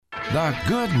The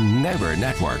Good Neighbor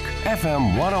Network,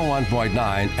 FM 101.9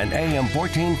 and AM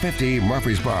 1450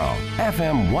 Murfreesboro,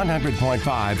 FM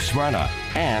 100.5 Smyrna,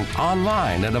 and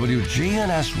online at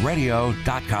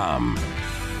WGNSradio.com.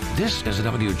 This is the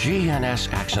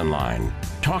WGNS Action Line,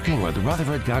 talking with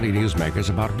Rutherford County newsmakers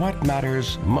about what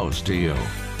matters most to you.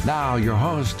 Now, your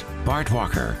host, Bart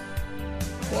Walker.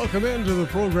 Welcome into the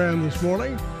program this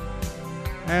morning.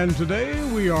 And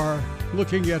today we are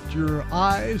looking at your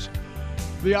eyes.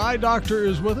 The eye doctor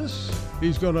is with us.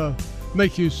 He's going to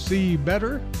make you see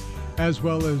better as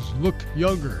well as look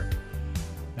younger.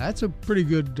 That's a pretty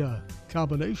good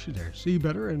combination there. See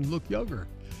better and look younger.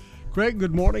 Craig,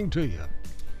 good morning to you.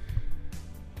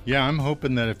 Yeah, I'm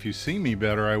hoping that if you see me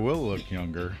better, I will look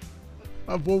younger.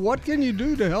 Well, what can you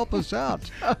do to help us out?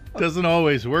 Doesn't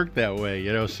always work that way.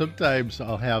 You know, sometimes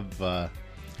I'll have,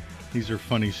 these are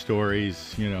funny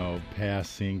stories, you know,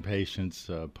 past seeing patients,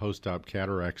 post-op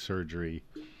cataract surgery.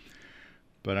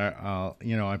 But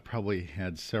I probably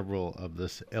had several of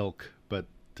this ilk, but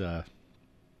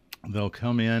they'll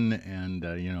come in and,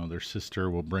 their sister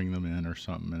will bring them in or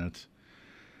something, and it's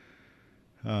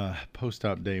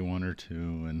post-op day 1 or 2,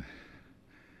 and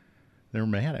they're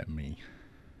mad at me.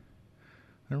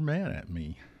 Well,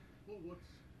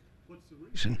 what's the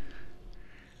reason?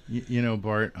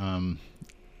 Bart,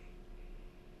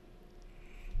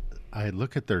 I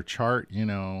look at their chart, you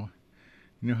know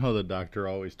how the doctor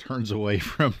always turns away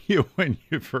from you when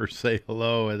you first say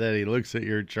hello, and then he looks at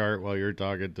your chart while you're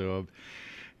talking to him.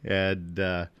 And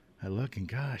I look and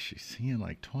gosh, she's seeing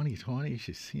like 20/20.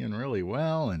 She's seeing really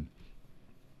well. And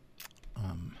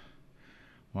I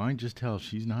can just tell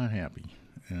she's not happy.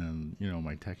 And,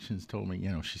 my technicians told me,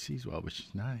 she sees well, but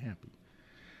she's not happy.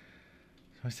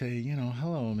 So I say,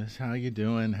 hello, miss, how you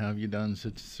doing? Have you done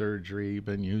such surgery?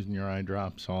 Been using your eye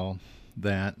drops, all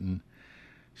that? And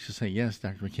she'll say, yes,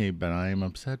 Dr. McCabe, but I am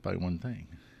upset by one thing.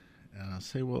 And I'll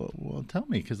say, well, tell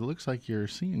me, because it looks like you're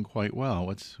seeing quite well.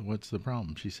 What's the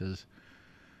problem? She says,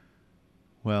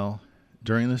 well,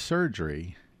 during the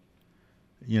surgery,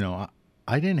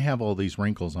 I didn't have all these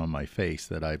wrinkles on my face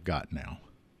that I've got now.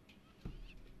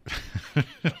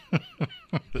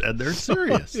 And they're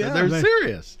serious.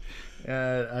 Serious.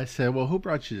 And I said, well, who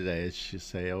brought you today? And she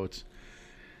say, oh,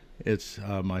 it's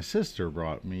my sister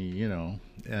brought me,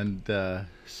 And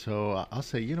so I'll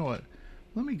say, you know what?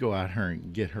 Let me go out here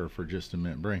and get her for just a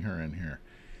minute. Bring her in here.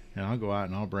 And I'll go out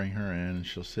and I'll bring her in, and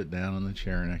she'll sit down in the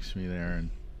chair next to me there.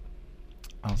 And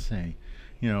I'll say,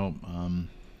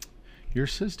 your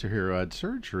sister here had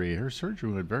surgery. Her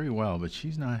surgery went very well, but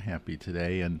she's not happy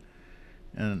today. And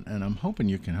I'm hoping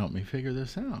you can help me figure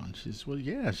this out. And she says, well,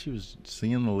 yeah, she was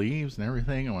seeing the leaves and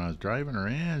everything. And when I was driving her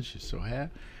in, she's so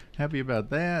happy about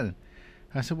that. And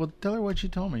I said, well, tell her what you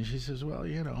told me. She says, well, I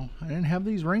didn't have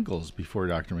these wrinkles before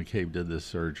Dr. McCabe did this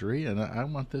surgery, and I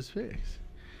want this fixed.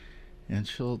 And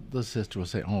the sister will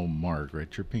say, oh,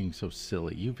 Margaret, you're being so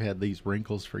silly. You've had these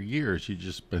wrinkles for years. You've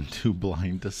just been too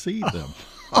blind to see them.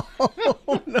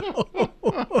 Oh, no.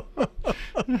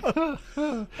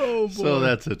 Oh, boy. So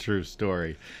that's a true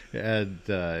story. And,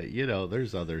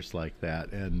 there's others like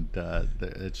that. And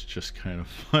it's just kind of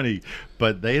funny.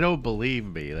 But they don't believe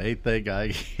me. They think I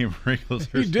gave wrinkles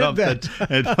or something.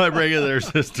 And I bring in their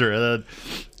sister. And then,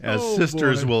 as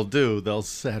sisters will do, they'll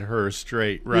set her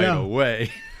straight right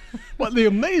away. Well, the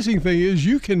amazing thing is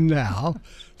you can now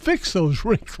fix those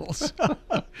wrinkles.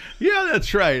 Yeah,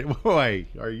 that's right. Boy,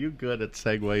 are you good at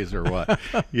segues or what?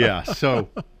 Yeah, so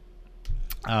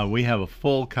we have a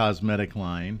full cosmetic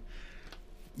line.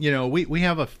 We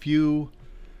have a few,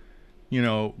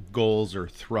 goals or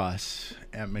thrusts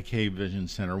at McCabe Vision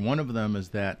Center. One of them is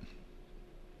that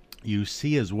you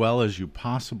see as well as you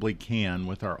possibly can,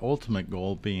 with our ultimate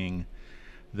goal being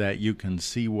that you can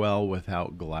see well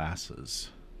without glasses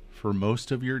for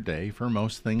most of your day, for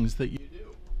most things that you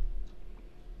do.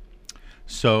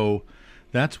 So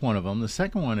that's one of them. The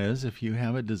second one is if you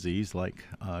have a disease like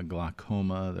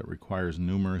glaucoma that requires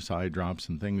numerous eye drops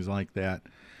and things like that,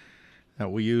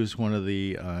 that we use one of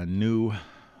the new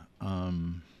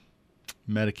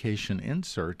medication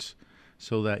inserts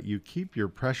so that you keep your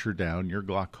pressure down, your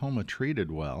glaucoma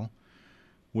treated well,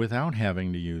 without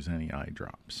having to use any eye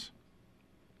drops.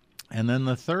 And then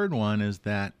the third one is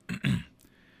that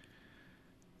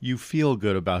you feel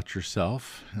good about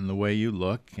yourself and the way you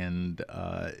look, and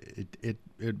it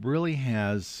really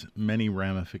has many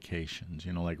ramifications,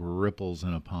 like ripples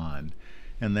in a pond.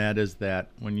 And that is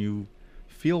that when you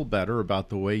feel better about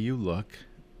the way you look,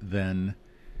 then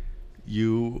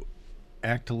you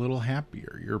act a little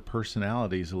happier. Your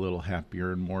personality is a little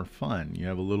happier and more fun. You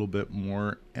have a little bit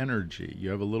more energy.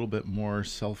 You have a little bit more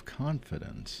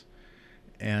self-confidence.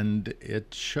 and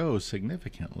it shows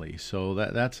significantly. So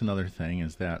that's another thing,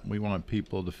 is that we want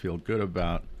people to feel good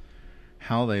about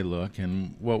how they look.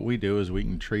 And what we do is we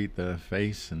can treat the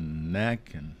face and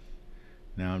neck, and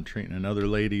now I'm treating another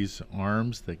lady's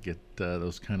arms that get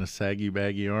those kind of saggy,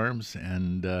 baggy arms.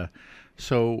 And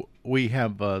so we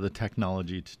have the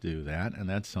technology to do that, and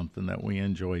that's something that we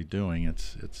enjoy doing.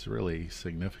 It's really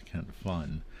significant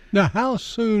fun. Now, how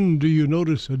soon do you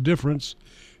notice a difference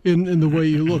in the way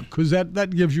you look? Because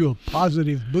that gives you a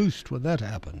positive boost when that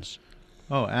happens.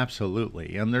 Oh,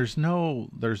 absolutely. And there's no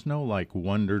like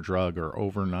wonder drug or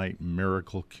overnight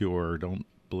miracle cure. Don't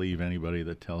believe anybody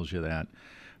that tells you that.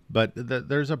 But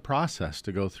there's a process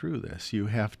to go through this. You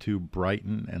have to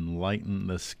brighten and lighten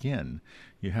the skin.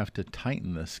 You have to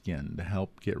tighten the skin to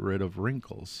help get rid of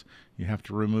wrinkles. You have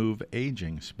to remove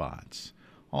aging spots.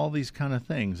 All these kind of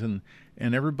things. And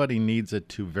everybody needs it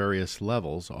to various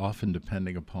levels, often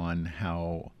depending upon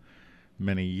how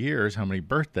many years, how many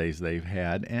birthdays they've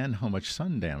had, and how much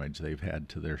sun damage they've had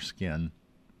to their skin,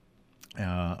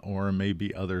 or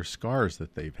maybe other scars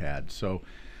that they've had. So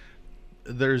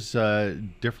there's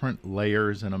different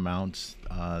layers and amounts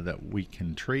that we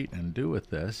can treat and do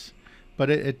with this, but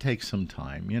it takes some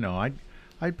time.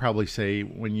 I'd probably say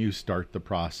when you start the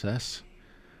process,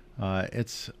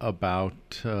 it's about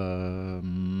 2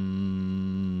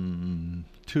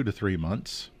 to 3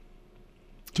 months.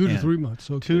 2 to 3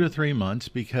 months, okay. 2 to 3 months,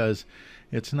 because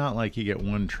it's not like you get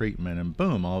one treatment and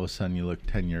boom, all of a sudden you look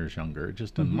 10 years younger. It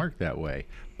just doesn't work that way.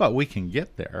 But we can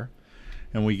get there.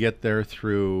 And we get there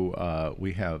through,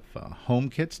 we have home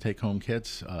kits, take-home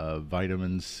kits,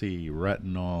 vitamin C,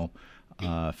 retinol,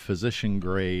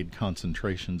 physician-grade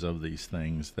concentrations of these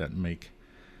things that make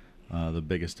the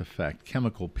biggest effect.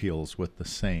 Chemical peels with the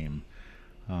same.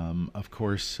 Of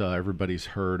course, everybody's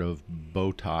heard of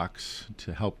Botox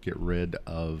to help get rid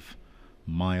of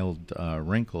mild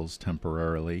wrinkles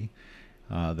temporarily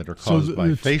that are caused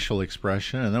by facial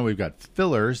expression. And then we've got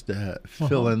fillers to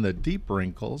fill in the deep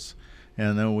wrinkles.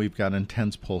 And then we've got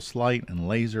intense pulse light and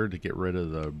laser to get rid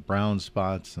of the brown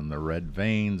spots and the red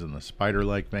veins and the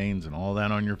spider-like veins and all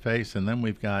that on your face. And then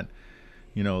we've got,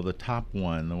 the top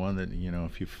one, the one that,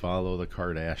 if you follow the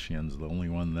Kardashians, the only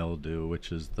one they'll do,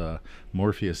 which is the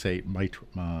Morpheus 8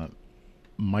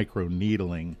 micro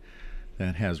needling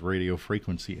that has radio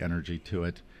frequency energy to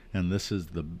it. And this is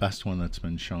the best one that's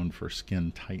been shown for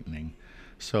skin tightening.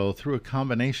 So through a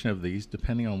combination of these,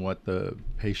 depending on what the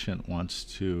patient wants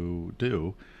to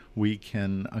do, we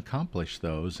can accomplish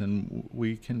those, and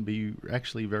we can be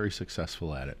actually very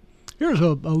successful at it. Here's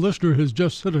a listener has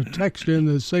just sent a text in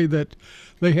to say that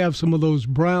they have some of those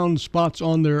brown spots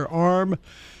on their arm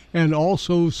and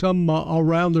also some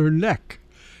around their neck.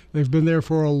 They've been there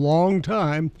for a long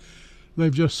time.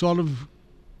 They've just sort of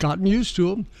gotten used to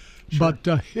them. Sure.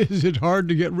 But is it hard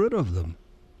to get rid of them?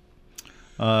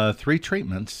 3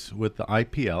 treatments with the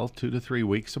IPL, 2 to 3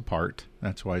 weeks apart.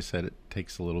 That's why I said it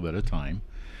takes a little bit of time.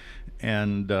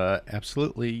 And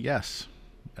absolutely, yes.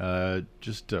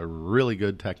 Just a really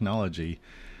good technology.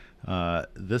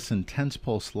 This intense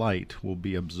pulse light will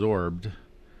be absorbed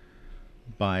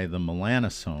by the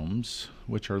melanosomes,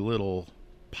 which are little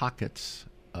pockets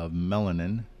of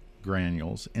melanin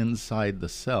granules inside the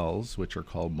cells, which are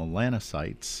called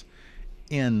melanocytes,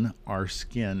 in our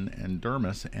skin and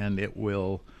dermis, and it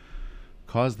will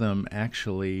cause them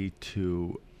actually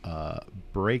to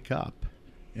break up,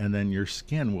 and then your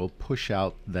skin will push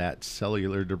out that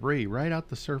cellular debris right out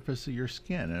the surface of your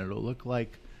skin, and it'll look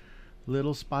like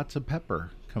little spots of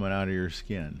pepper coming out of your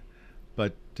skin.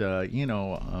 But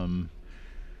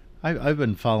I've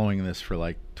been following this for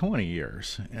like 20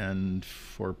 years, and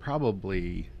for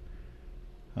probably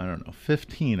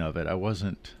 15 of it I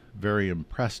wasn't very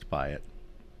impressed by it.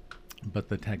 But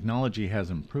the technology has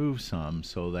improved some,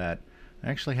 so that I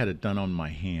actually had it done on my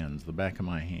hands, the back of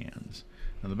my hands.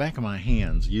 Now, the back of my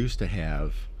hands used to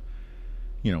have,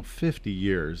 50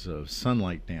 years of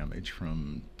sunlight damage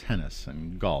from tennis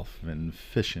and golf and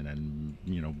fishing and,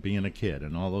 being a kid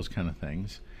and all those kind of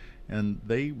things. And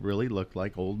they really looked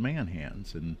like old man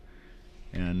hands. And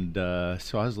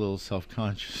so I was a little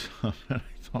self-conscious of it. I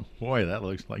thought, boy, that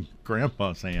looks like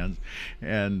Grandpa's hands.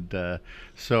 And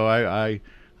so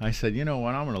I said, you know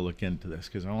what, I'm going to look into this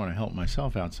because I want to help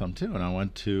myself out some too. And I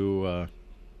went to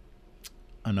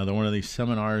another one of these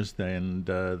seminars, and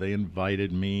they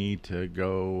invited me to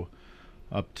go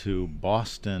up to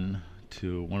Boston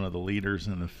to one of the leaders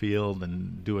in the field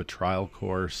and do a trial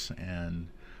course. And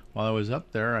while I was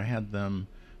up there, I had them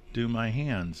do my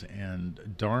hands,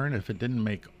 and darn if it didn't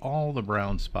make all the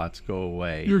brown spots go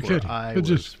away. You're kidding. I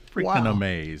was freaking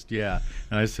amazed. Yeah.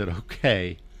 And I said,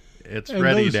 okay, It's And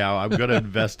ready those- now. I'm going to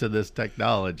invest in this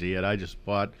technology, and I just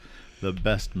bought the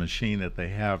best machine that they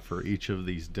have for each of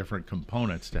these different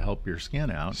components to help your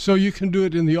skin out. So you can do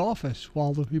it in the office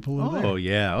while the people are there. Oh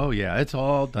yeah. It's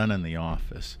all done in the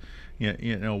office.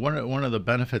 You know, one of the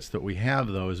benefits that we have,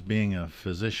 though, is being a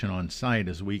physician on site,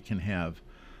 is we can have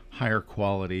higher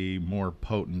quality, more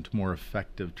potent, more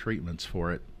effective treatments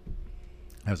for it,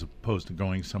 as opposed to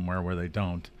going somewhere where they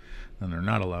don't, and they're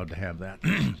not allowed to have that.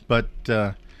 But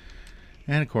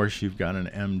and of course, you've got an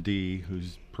MD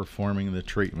who's performing the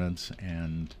treatments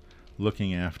and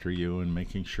looking after you and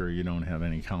making sure you don't have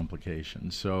any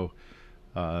complications. So,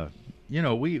 you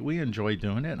know, we enjoy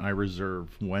doing it. I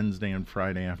reserve Wednesday and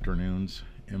Friday afternoons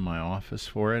in my office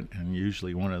for it, and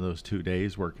usually one of those 2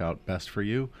 days work out best for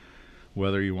you.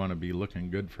 Whether you want to be looking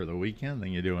good for the weekend,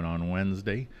 then you do it on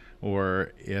Wednesday,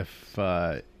 or if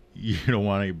you don't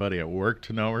want anybody at work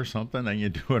to know or something, then you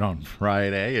do it on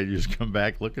Friday and you just come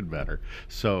back looking better.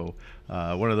 So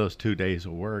one of those 2 days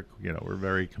will work. You know, we're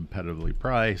very competitively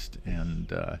priced,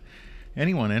 and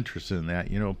anyone interested in that,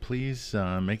 you know, please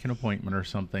make an appointment or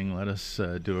something. Let us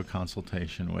do a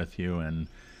consultation with you, and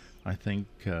I think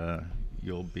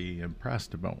you'll be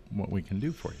impressed about what we can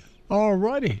do for you. All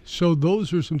righty. So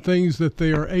those are some things that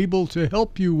they are able to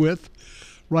help you with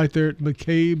right there at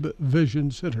McCabe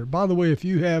Vision Center. By the way, if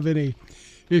you have any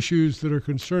issues that are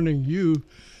concerning you,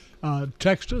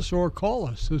 text us or call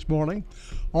us this morning,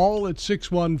 all at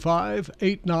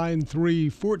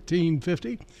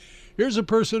 615-893-1450. Here's a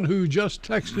person who just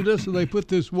texted us, and they put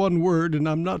this one word, and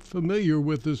I'm not familiar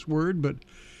with this word, but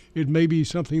it may be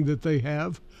something that they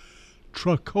have.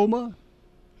 Trachoma?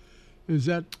 Is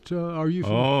that, are you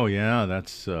familiar? Oh yeah,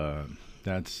 that's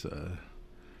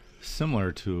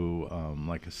similar to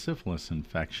like a syphilis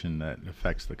infection that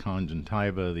affects the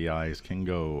conjunctiva. The eyes can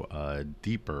go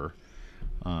deeper.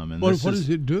 And What does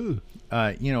it do?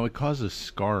 You know, it causes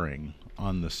scarring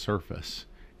on the surface,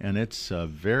 and it's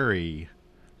very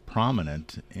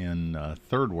prominent in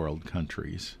third world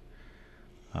countries.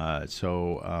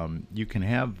 So you can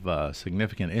have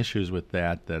significant issues with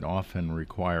that often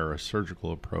require a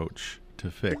surgical approach to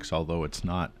fix, although it's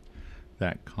not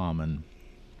that common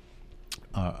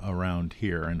around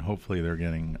here, and hopefully they're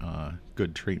getting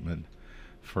good treatment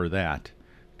for that,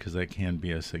 because that can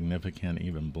be a significant,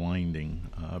 even blinding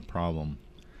problem.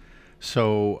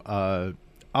 So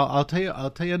I'll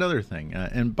tell you another thing.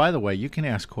 And by the way, you can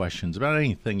ask questions about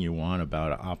anything you want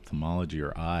about ophthalmology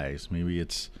or eyes. Maybe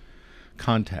it's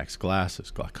contacts,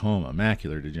 glasses, glaucoma,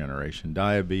 macular degeneration,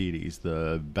 diabetes,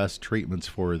 the best treatments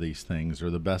for these things, or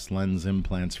the best lens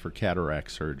implants for cataract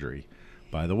surgery.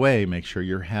 By the way, make sure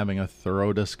you're having a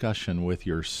thorough discussion with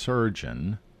your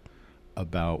surgeon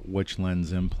about which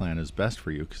lens implant is best for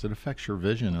you, because it affects your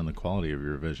vision and the quality of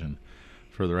your vision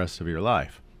for the rest of your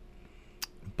life.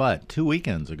 But 2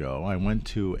 weekends ago, I went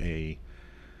to a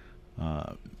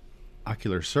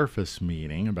ocular surface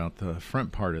meeting about the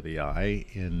front part of the eye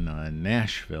in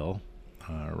Nashville,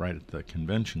 right at the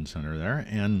convention center there,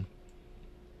 and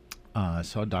I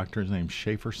saw a doctor. His name's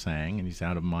Schaefer Sang, and he's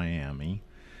out of Miami,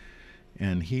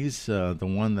 and he's the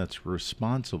one that's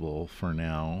responsible for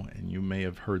now, and you may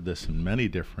have heard this in many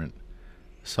different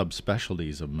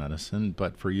subspecialties of medicine,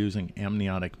 but for using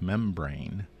amniotic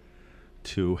membrane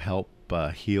to help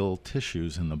heal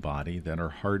tissues in the body that are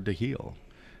hard to heal.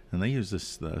 And they use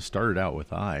this, started out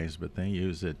with eyes, but they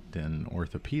use it in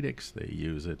orthopedics, they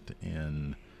use it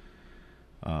in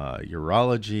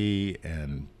urology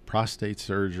and prostate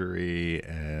surgery,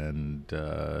 and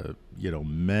you know,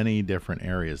 many different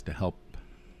areas to help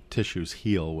tissues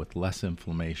heal with less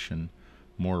inflammation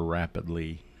more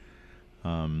rapidly.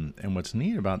 And what's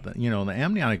neat about the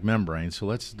amniotic membrane, so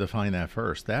let's define that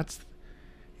first. That's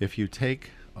if you take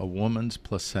a woman's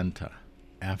placenta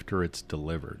after it's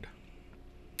delivered,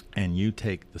 and you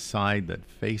take the side that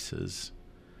faces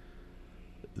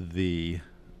the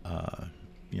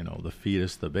the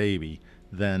fetus, the baby,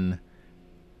 then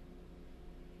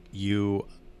you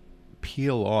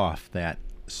peel off that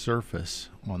surface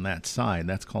on that side.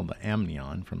 That's called the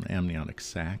amnion, from the amniotic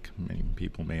sac. Many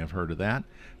people may have heard of that,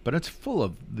 but it's full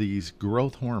of these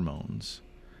growth hormones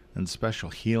and special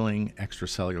healing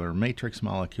extracellular matrix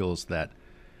molecules that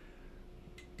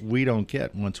we don't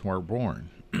get once we're born.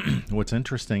 What's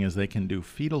interesting is they can do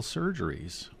fetal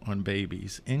surgeries on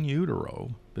babies in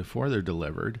utero before they're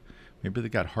delivered. Maybe they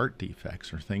got heart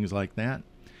defects or things like that.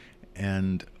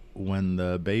 And when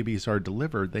the babies are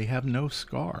delivered, they have no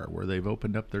scar where they've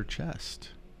opened up their chest.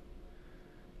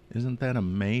 Isn't that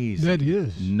amazing? That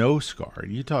is. No scar.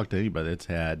 You talk to anybody that's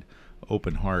had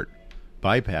open heart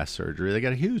bypass surgery, they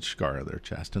got a huge scar on their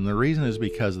chest. And the reason is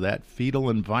because that fetal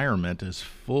environment is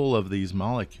full of these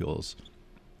molecules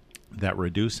that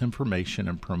reduce inflammation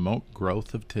and promote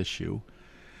growth of tissue,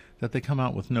 that they come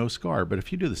out with no scar. But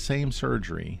if you do the same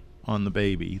surgery on the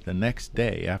baby, the next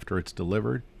day after it's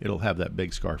delivered, it'll have that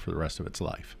big scar for the rest of its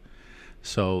life.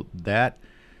 So that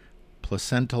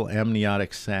placental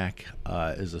amniotic sac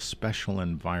is a special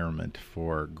environment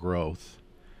for growth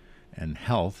and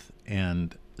health,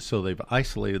 and so they've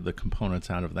isolated the components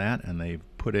out of that, and they've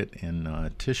put it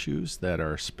in tissues that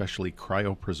are specially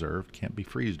cryopreserved. Can't be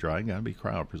freeze-dried, got to be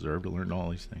cryopreserved. I learned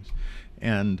all these things.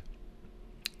 And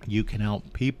you can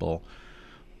help people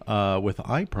with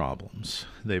eye problems.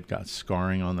 They've got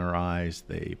scarring on their eyes.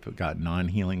 They've got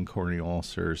non-healing corneal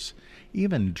ulcers,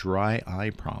 even dry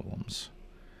eye problems.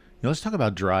 Now, let's talk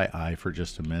about dry eye for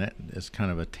just a minute. It's kind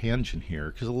of a tangent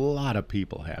here because a lot of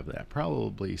people have that.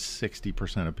 Probably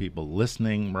 60% of people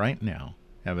listening right now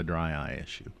have a dry eye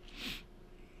issue.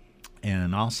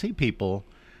 And I'll see people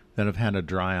that have had a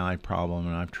dry eye problem,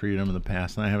 and I've treated them in the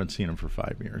past, and I haven't seen them for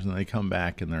 5 years. And they come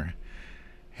back and they're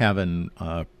having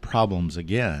problems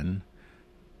again.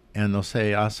 And I'll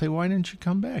say, why didn't you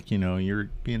come back? You know, you're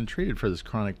being treated for this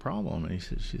chronic problem. And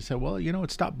she said, well, you know,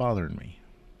 it stopped bothering me.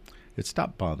 It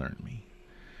stopped bothering me.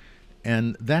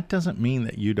 And that doesn't mean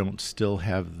that you don't still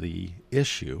have the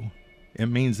issue. It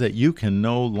means that you can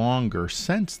no longer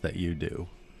sense that you do.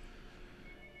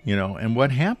 You know, and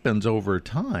what happens over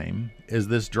time is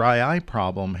this dry eye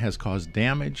problem has caused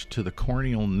damage to the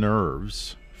corneal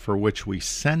nerves for which we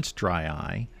sense dry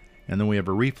eye, and then we have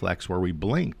a reflex where we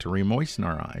blink to remoisten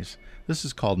our eyes. This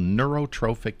is called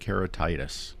neurotrophic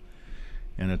keratitis,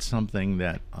 and it's something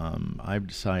that I've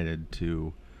decided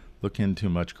to look into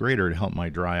much greater to help my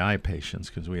dry eye patients,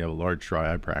 because we have a large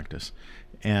dry eye practice.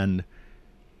 And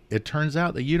it turns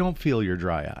out that you don't feel your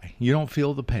dry eye. You don't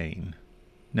feel the pain.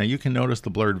 Now, you can notice the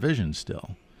blurred vision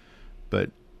still, but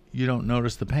you don't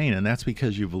notice the pain, and that's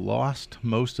because you've lost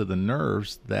most of the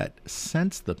nerves that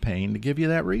sense the pain to give you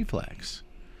that reflex.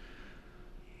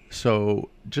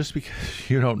 So just because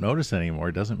you don't notice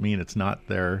anymore doesn't mean it's not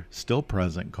there, still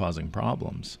present, causing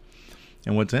problems.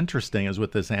 And what's interesting is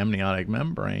with this amniotic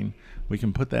membrane, we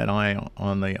can put that eye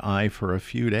on the eye for a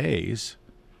few days,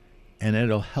 and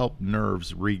it'll help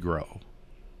nerves regrow.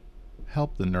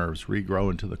 Help the nerves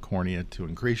regrow into the cornea to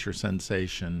increase your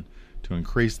sensation, to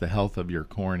increase the health of your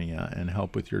cornea, and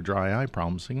help with your dry eye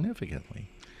problem significantly.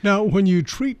 Now, when you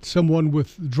treat someone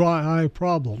with dry eye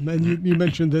problem, and you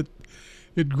mentioned that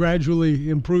it gradually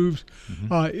improves,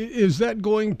 is that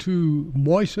going to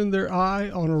moisten their eye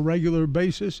on a regular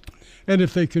basis? And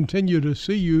if they continue to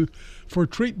see you for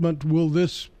treatment, will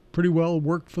this pretty well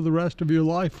work for the rest of your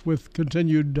life with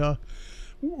continued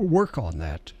work on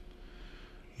that?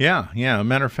 Yeah. As a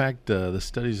matter of fact, the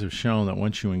studies have shown that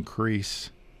once you increase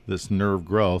this nerve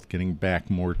growth, getting back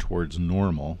more towards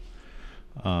normal,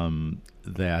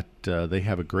 that they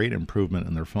have a great improvement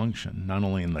in their function, not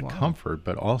only in the comfort,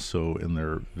 but also in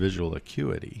their visual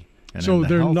acuity. And so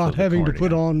they're not having to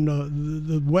put on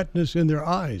the wetness in their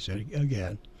eyes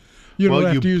again. You don't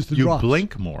have to use the drops. You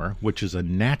blink more, which is a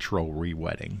natural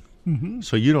re-wetting.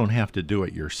 So you don't have to do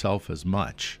it yourself as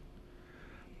much.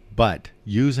 But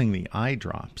using the eye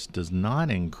drops does not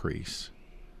increase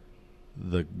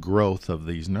the growth of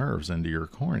these nerves into your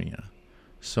cornea.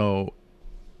 So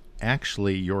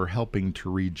actually you're helping to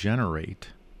regenerate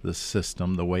the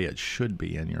system the way it should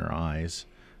be in your eyes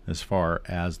as far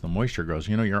as the moisture goes.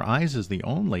 You know, your eyes is the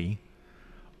only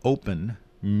open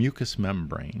mucous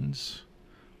membranes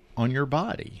on your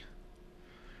body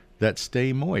that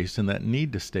stay moist and that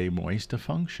need to stay moist to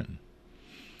function.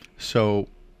 So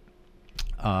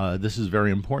this is very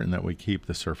important that we keep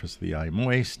the surface of the eye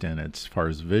moist, and it's as far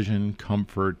as vision,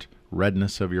 comfort,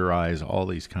 redness of your eyes, all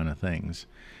these kind of things.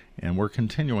 And we're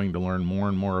continuing to learn more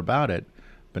and more about it,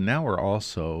 but now we're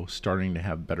also starting to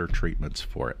have better treatments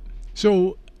for it.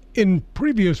 So in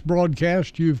previous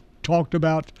broadcasts, you've talked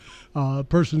about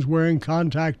persons wearing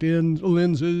contact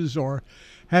lenses or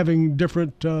having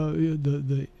different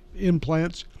the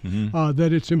implants, that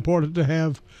it's important to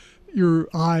have your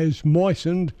eyes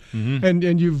moistened,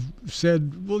 and you've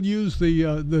said we'll use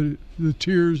the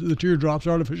teardrops,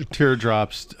 artificial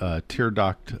teardrops, tear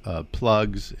duct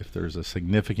plugs. If there's a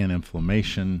significant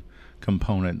inflammation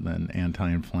component, then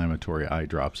anti-inflammatory eye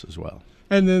drops as well.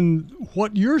 And then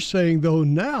what you're saying though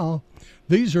now,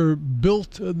 these are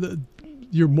built.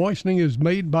 Your moistening is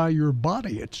made by your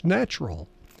body. It's natural.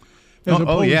 As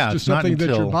opposed to something that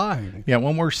you're buying. Yeah,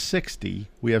 when we're 60,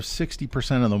 we have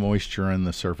 60% of the moisture in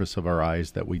the surface of our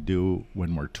eyes that we do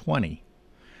when we're 20.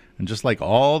 And just like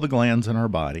all the glands in our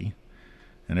body,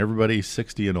 And everybody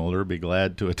 60 and older be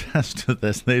glad to attest to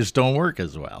this. They just don't work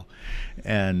as well.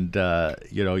 And,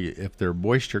 if they're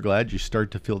moisture glad, you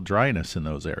start to feel dryness in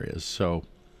those areas. So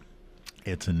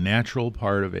it's a natural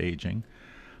part of aging.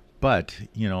 But,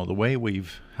 the way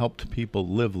we've helped people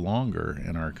live longer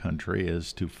in our country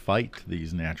is to fight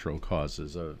these natural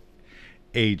causes of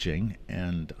aging.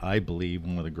 And I believe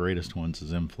one of the greatest ones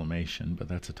is inflammation, but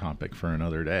that's a topic for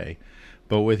another day.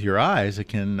 But with your eyes, it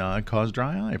can cause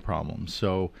dry eye problems.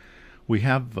 So we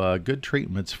have good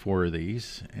treatments for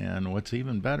these. And what's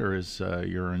even better is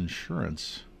your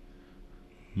insurance,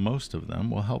 most of them,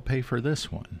 will help pay for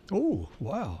this one. Oh,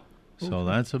 wow. So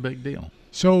that's a big deal.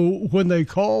 So when they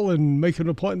call and make an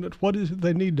appointment, what is it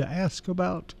they need to ask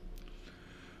about?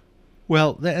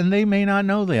 Well, and they may not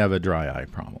know they have a dry eye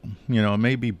problem. It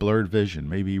may be blurred vision,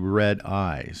 maybe red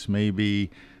eyes, maybe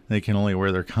they can only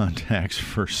wear their contacts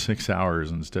for 6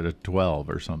 hours instead of 12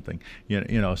 or something.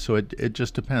 So it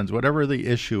just depends. Whatever the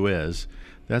issue is,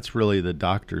 that's really the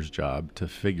doctor's job to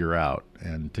figure out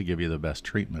and to give you the best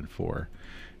treatment for.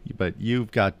 But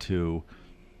you've got to,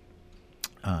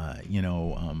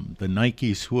 the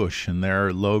Nike swoosh and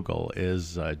their logo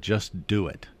is just do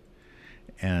it.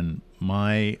 And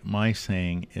my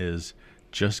saying is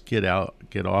just get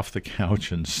off the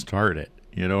couch and start it.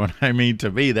 You know what I mean? To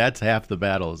me, that's half the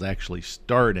battle, is actually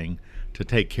starting to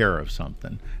take care of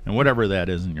something. And whatever that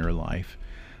is in your life,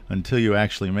 until you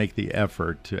actually make the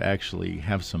effort to actually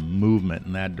have some movement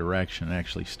in that direction and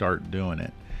actually start doing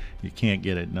it, you can't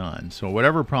get it done. So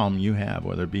whatever problem you have,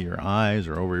 whether it be your eyes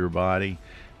or over your body,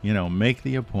 make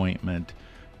the appointment,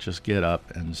 just get up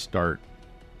and start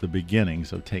the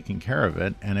beginnings of taking care of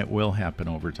it, and it will happen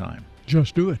over time.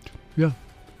 Just do it. Yeah,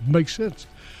 makes sense.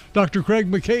 Dr. Craig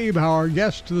McCabe, our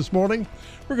guest this morning.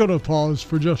 We're going to pause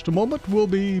for just a moment. We'll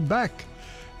be back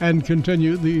and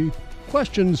continue the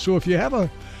questions. So if you have a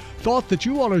thought that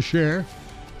you want to share,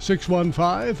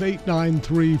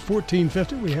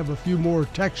 615-893-1450. We have a few more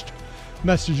text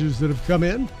messages that have come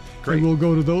in. Great. And we'll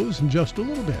go to those in just a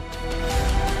little bit.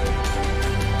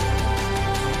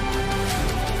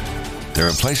 There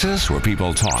are places where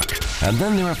people talk, and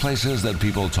then there are places that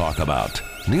people talk about.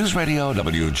 News Radio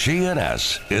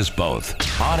WGNS is both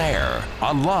on air,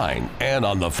 online, and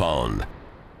on the phone.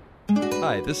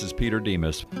 Hi, this is Peter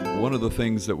Demas. One of the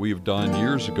things that we've done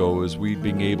years ago is we've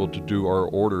been able to do our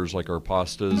orders, like our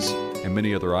pastas and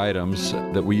many other items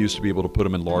that we used to be able to put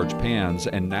them in large pans,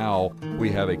 and now we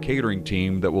have a catering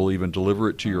team that will even deliver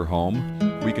it to your home.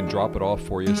 We can drop it off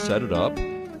for you, set it up,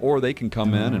 or they can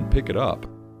come in and pick it up.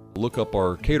 Look up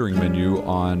our catering menu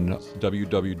on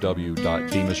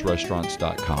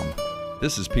www.demasrestaurants.com.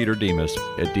 This is Peter Demas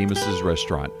at Demas's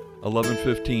Restaurant,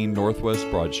 1115 Northwest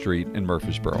Broad Street in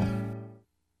Murfreesboro.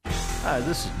 Hi,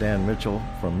 this is Dan Mitchell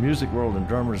from Music World and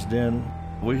Drummers Den.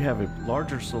 We have a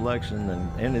larger selection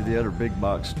than any of the other big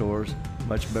box stores.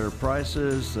 Much better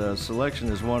prices. Selection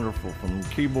is wonderful, from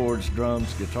keyboards,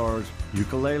 drums, guitars.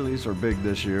 Ukuleles are big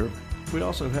this year. We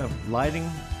also have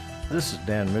lighting. This is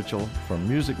Dan Mitchell from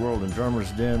Music World and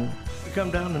Drummers Den. You come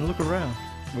down and look around.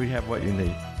 We have what you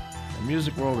need. The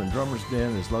Music World and Drummers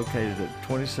Den is located at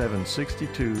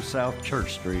 2762 South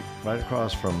Church Street, right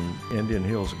across from Indian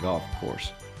Hills Golf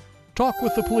Course. Talk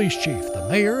with the police chief, the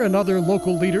mayor, and other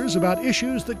local leaders about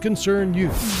issues that concern you.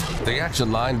 The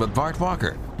Action Line with Bart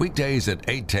Walker, weekdays at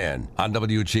 8:10 on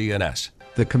WGNS.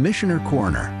 The Commissioner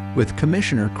Corner with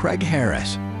Commissioner Craig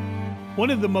Harris. One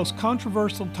of the most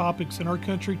controversial topics in our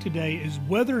country today is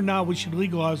whether or not we should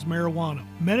legalize marijuana,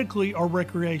 medically or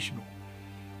recreational.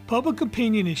 Public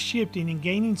opinion is shifting and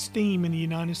gaining steam in the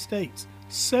United States.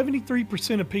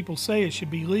 73% of people say it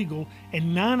should be legal,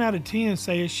 and 9 out of 10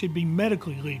 say it should be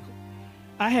medically legal.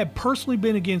 I have personally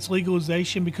been against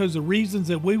legalization because of reasons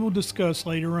that we will discuss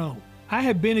later on. I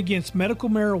have been against medical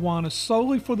marijuana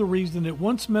solely for the reason that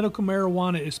once medical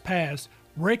marijuana is passed,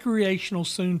 recreational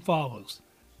soon follows.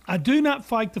 I do not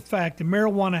fight the fact that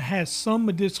marijuana has some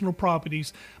medicinal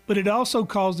properties, but it also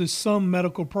causes some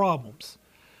medical problems.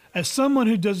 As someone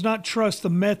who does not trust the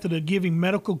method of giving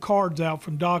medical cards out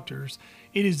from doctors,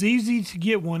 it is easy to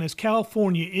get one, as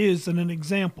California is an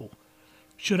example.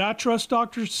 Should I trust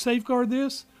doctors to safeguard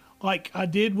this, like I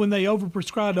did when they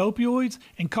overprescribed opioids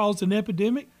and caused an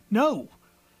epidemic? No.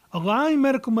 Allowing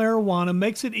medical marijuana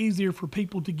makes it easier for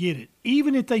people to get it,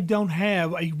 even if they don't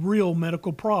have a real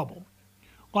medical problem.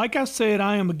 Like I said,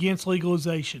 I am against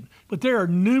legalization, but there are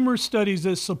numerous studies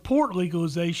that support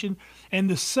legalization and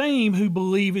the same who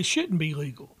believe it shouldn't be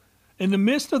legal. In the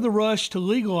midst of the rush to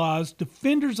legalize,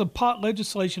 defenders of pot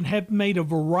legislation have made a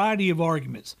variety of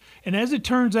arguments, and as it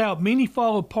turns out, many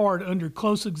fall apart under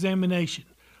close examination.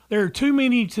 There are too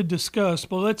many to discuss,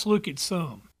 but let's look at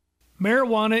some.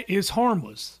 Marijuana is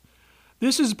harmless.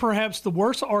 This is perhaps the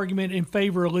worst argument in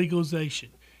favor of legalization.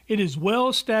 It is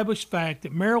well-established fact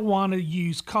that marijuana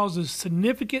use causes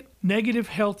significant negative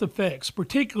health effects,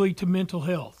 particularly to mental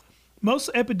health. Most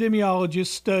epidemiologist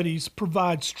studies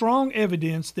provide strong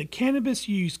evidence that cannabis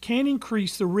use can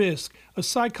increase the risk of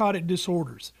psychotic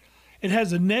disorders. It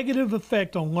has a negative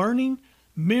effect on learning,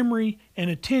 memory, and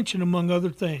attention, among other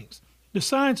things. The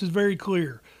science is very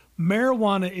clear.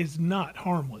 Marijuana is not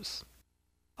harmless.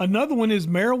 Another one is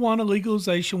marijuana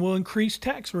legalization will increase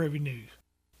tax revenue.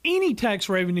 Any tax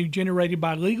revenue generated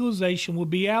by legalization will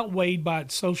be outweighed by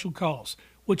its social costs,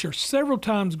 which are several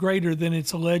times greater than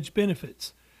its alleged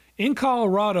benefits. In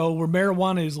Colorado, where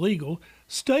marijuana is legal,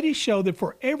 studies show that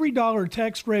for every dollar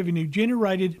tax revenue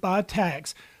generated by a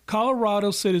tax, Colorado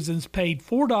citizens paid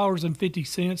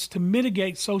 $4.50 to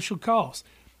mitigate social costs,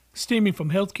 stemming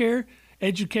from healthcare,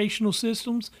 educational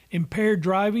systems, impaired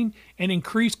driving, and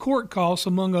increased court costs,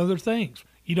 among other things.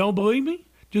 You don't believe me?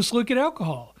 Just look at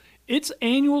alcohol. Its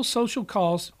annual social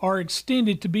costs are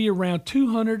extended to be around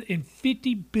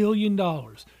 $250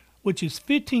 billion, which is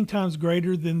 15 times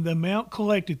greater than the amount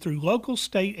collected through local,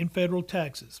 state, and federal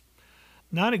taxes.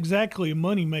 Not exactly a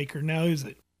moneymaker now, is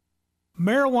it?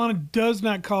 Marijuana does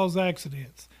not cause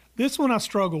accidents. This one I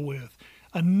struggle with.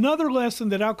 Another lesson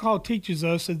that alcohol teaches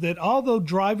us is that although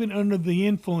driving under the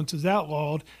influence is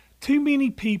outlawed, too many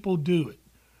people do it.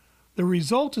 The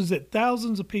result is that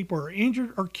thousands of people are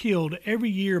injured or killed every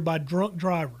year by drunk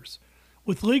drivers.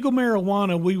 With legal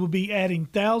marijuana, we will be adding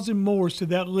thousands more to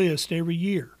that list every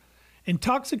year.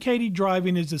 Intoxicated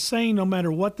driving is the same no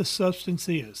matter what the substance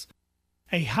is.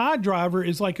 A high driver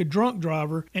is like a drunk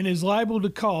driver and is liable to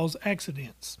cause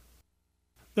accidents.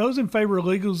 Those in favor of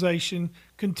legalization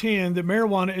contend that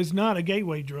marijuana is not a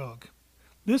gateway drug.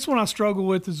 This one I struggle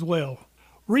with as well.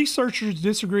 Researchers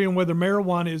disagree on whether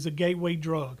marijuana is a gateway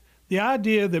drug. The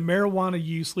idea that marijuana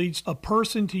use leads a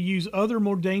person to use other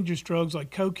more dangerous drugs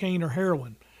like cocaine or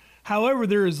heroin. However,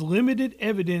 there is limited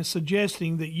evidence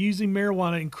suggesting that using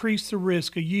marijuana increases the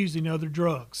risk of using other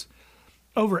drugs.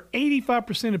 Over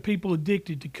 85% of people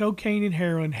addicted to cocaine and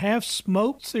heroin have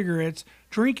smoked cigarettes,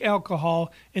 drink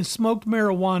alcohol, and smoked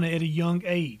marijuana at a young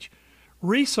age.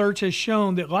 Research has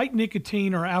shown that like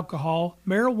nicotine or alcohol,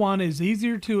 marijuana is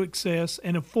easier to access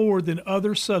and afford than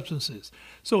other substances.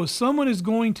 So if someone is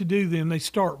going to do them, they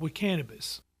start with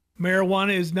cannabis.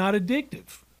 Marijuana is not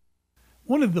addictive.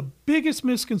 One of the biggest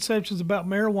misconceptions about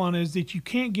marijuana is that you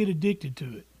can't get addicted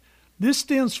to it. This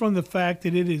stems from the fact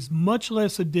that it is much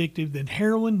less addictive than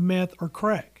heroin, meth, or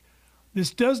crack. This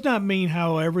does not mean,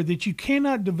 however, that you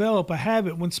cannot develop a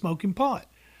habit when smoking pot.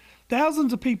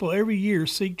 Thousands of people every year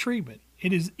seek treatment.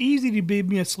 It is easy to be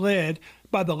misled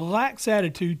by the lax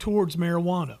attitude towards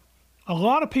marijuana. A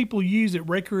lot of people use it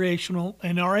recreational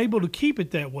and are able to keep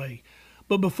it that way.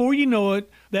 But before you know it,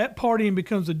 that partying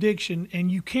becomes addiction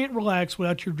and you can't relax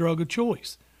without your drug of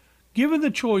choice. Given the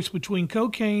choice between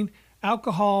cocaine,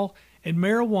 alcohol, and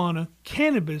marijuana,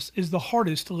 cannabis is the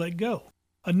hardest to let go.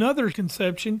 Another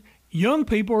conception, young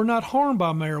people are not harmed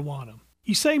by marijuana.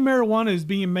 You say marijuana is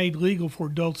being made legal for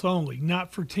adults only,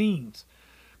 not for teens.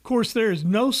 Of course, there is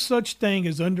no such thing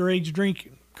as underage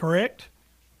drinking, correct?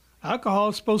 Alcohol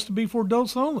is supposed to be for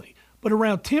adults only, but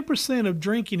around 10% of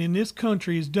drinking in this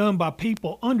country is done by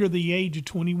people under the age of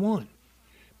 21.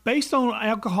 Based on an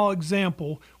alcohol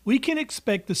example, we can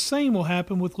expect the same will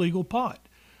happen with legal pot.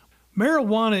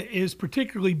 Marijuana is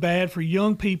particularly bad for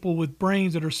young people with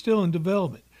brains that are still in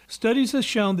development. Studies have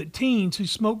shown that teens who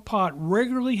smoke pot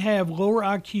regularly have lower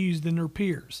IQs than their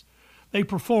peers. They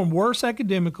perform worse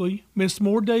academically, miss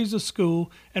more days of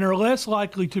school, and are less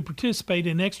likely to participate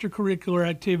in extracurricular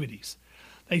activities.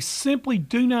 They simply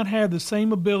do not have the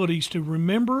same abilities to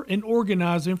remember and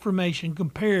organize information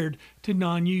compared to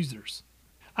non-users.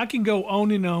 I can go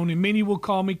on, and many will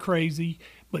call me crazy,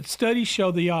 but studies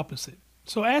show the opposite.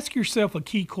 So ask yourself a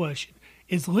key question.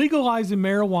 Is legalizing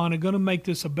marijuana going to make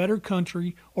this a better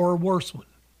country or a worse one?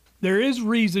 There is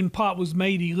reason pot was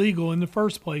made illegal in the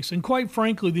first place, and quite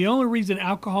frankly, the only reason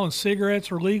alcohol and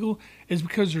cigarettes are legal is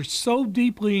because they're so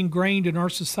deeply ingrained in our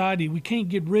society we can't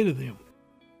get rid of them.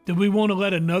 Do we want to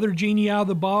let another genie out of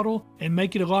the bottle and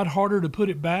make it a lot harder to put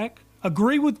it back?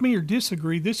 Agree with me or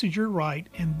disagree, this is your right,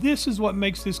 and this is what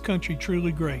makes this country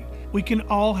truly great. We can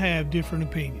all have different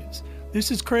opinions. This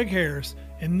is Craig Harris,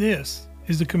 and this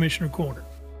is the Commissioner Corner.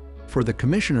 For the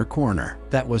Commissioner Corner,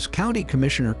 that was County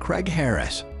Commissioner Craig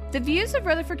Harris. The views of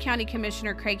Rutherford County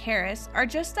Commissioner Craig Harris are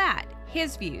just that,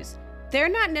 his views. They're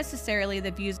not necessarily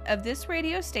the views of this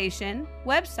radio station,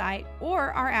 website,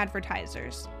 or our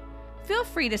advertisers. Feel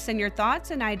free to send your thoughts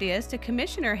and ideas to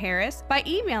Commissioner Harris by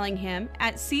emailing him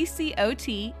at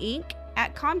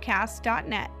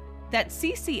ccotinc@comcast.net. That's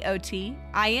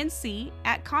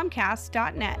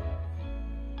ccotinc@comcast.net.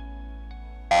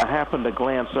 I happened to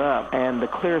glance up, and the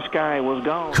clear sky was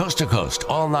gone. Coast to coast,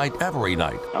 all night, every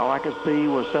night. All I could see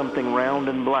was something round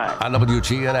and black. On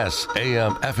WGNS,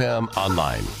 AM, FM,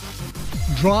 online.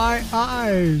 Dry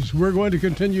eyes. We're going to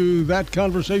continue that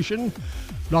conversation.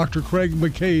 Dr. Craig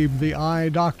McCabe, the eye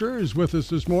doctor, is with us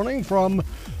this morning from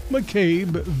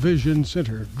McCabe Vision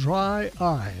Center. Dry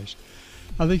eyes.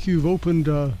 I think you've opened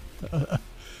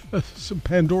some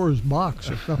Pandora's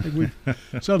box or something. We've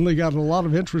suddenly got a lot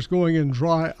of interest going in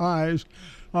dry eyes.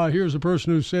 Here's a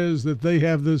person who says that they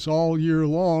have this all year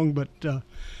long, but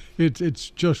it's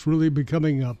just really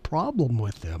becoming a problem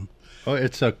with them. Oh,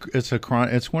 it's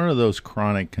one of those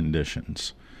chronic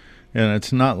conditions, and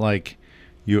it's not like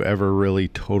you ever really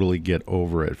totally get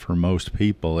over it. For most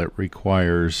people, it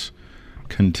requires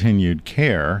continued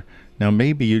care. Now,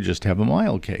 maybe you just have a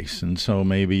mild case, and so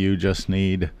maybe you just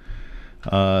need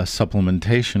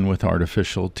supplementation with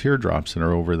artificial teardrops that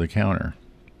are over the counter.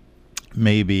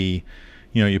 Maybe,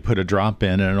 you put a drop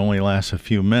in and it only lasts a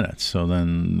few minutes, so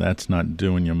then that's not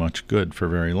doing you much good for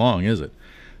very long, is it?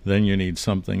 Then you need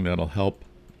something that'll help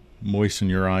moisten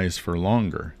your eyes for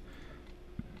longer.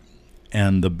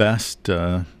 And the best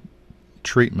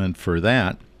treatment for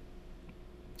that,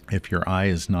 if your eye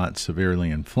is not severely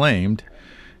inflamed,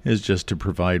 is just to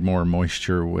provide more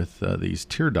moisture with these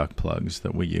tear duct plugs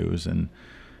that we use. And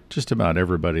just about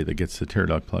everybody that gets the tear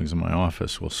duct plugs in my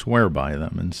office will swear by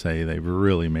them and say they've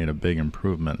really made a big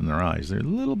improvement in their eyes. They're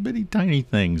little bitty tiny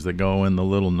things that go in the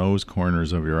little nose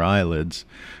corners of your eyelids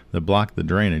that block the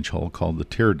drainage hole called the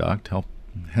tear duct,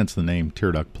 hence the name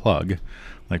tear duct plug,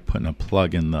 like putting a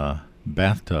plug in the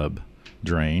bathtub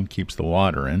drain, keeps the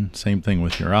water in. Same thing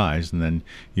with your eyes, and then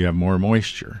you have more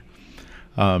moisture.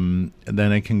 Then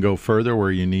it can go further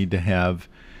where you need to have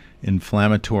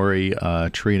inflammatory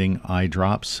treating eye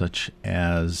drops, such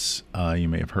as you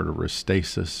may have heard of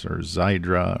Restasis or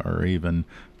Xiidra or even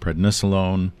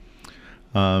prednisolone.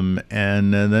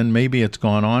 And then maybe it's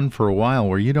gone on for a while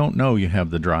where you don't know you have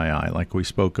the dry eye, like we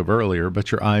spoke of earlier,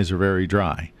 but your eyes are very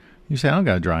dry. You say, I don't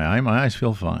got a dry eye, my eyes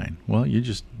feel fine. Well, you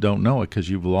just don't know it because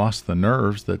you've lost the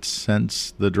nerves that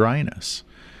sense the dryness.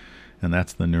 And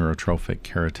that's the neurotrophic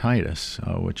keratitis,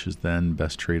 which is then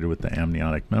best treated with the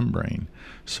amniotic membrane.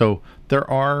 So there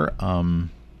are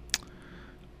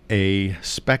a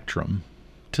spectrum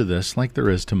to this, like there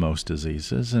is to most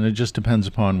diseases, and it just depends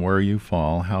upon where you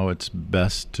fall, how it's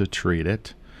best to treat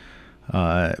it.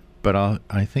 But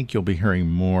I think you'll be hearing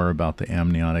more about the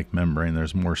amniotic membrane.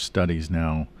 There's more studies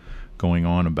now going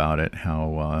on about it,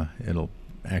 how it'll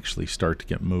actually start to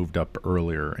get moved up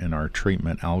earlier in our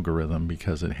treatment algorithm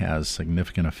because it has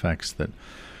significant effects that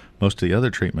most of the other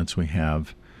treatments we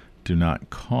have do not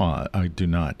cause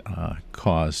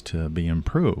to be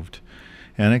improved.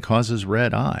 And it causes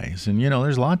red eyes. And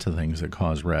there's lots of things that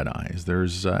cause red eyes.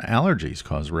 There's allergies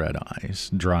cause red eyes.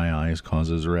 Dry eyes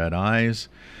causes red eyes,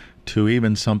 to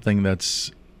even something that's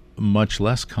much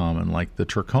less common, like the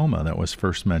trachoma that was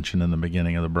first mentioned in the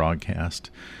beginning of the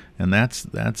broadcast. And that's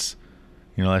that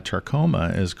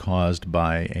trachoma is caused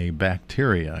by a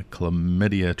bacteria,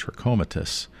 Chlamydia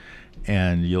trachomatis,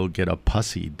 and you'll get a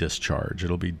pussy discharge.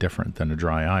 It'll be different than a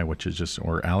dry eye, or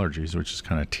allergies, which is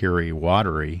kind of teary,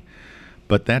 watery.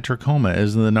 But that trachoma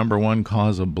is the number one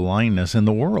cause of blindness in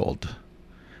the world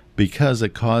because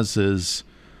it causes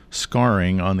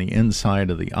scarring on the inside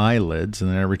of the eyelids,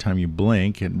 and then every time you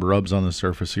blink, it rubs on the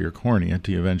surface of your cornea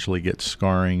till you eventually get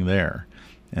scarring there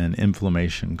and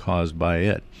inflammation caused by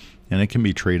it. And it can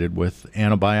be treated with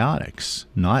antibiotics,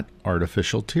 not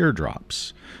artificial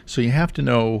teardrops. So you have to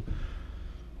know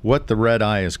what the red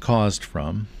eye is caused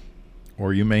from,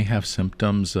 or you may have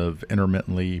symptoms of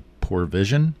intermittently poor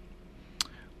vision,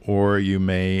 or you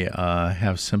may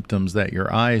have symptoms that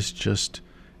your eyes just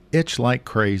itch like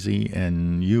crazy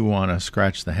and you want to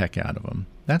scratch the heck out of them.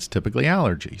 That's typically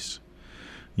allergies.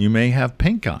 You may have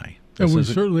pink eye. And we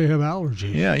certainly have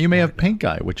allergies. Yeah, you may have pink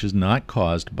eye, which is not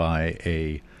caused by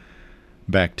a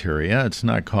bacteria. It's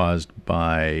not caused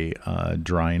by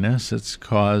dryness. It's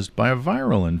caused by a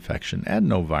viral infection,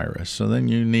 adenovirus. So then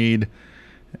you need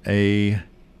a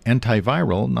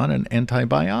antiviral, not an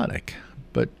antibiotic.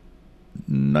 But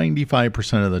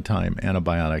 95% of the time,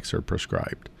 antibiotics are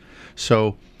prescribed.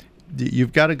 So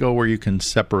you've got to go where you can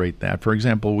separate that. For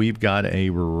example, we've got a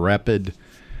rapid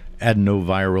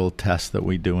adenoviral test that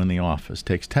we do in the office.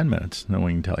 Takes 10 minutes, then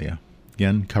we can tell you.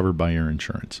 Again, covered by your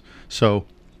insurance. So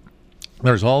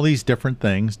there's all these different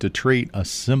things to treat a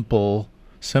simple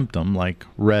symptom like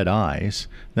red eyes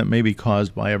that may be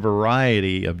caused by a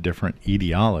variety of different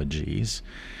etiologies,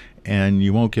 and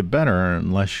you won't get better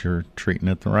unless you're treating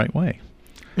it the right way.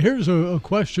 Here's a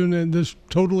question, and this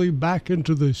totally back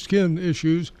into the skin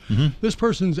issues. This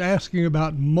person's asking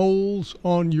about moles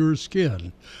on your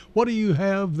skin. What do you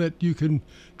have that you can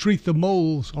treat the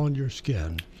moles on your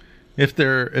skin? If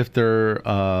they're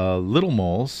little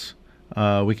moles,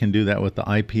 we can do that with the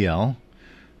IPL.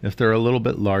 If they're a little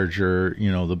bit larger,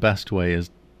 the best way is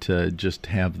to just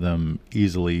have them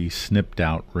easily snipped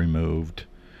out, removed.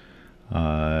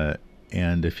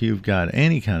 And if you've got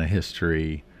any kind of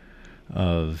history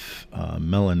of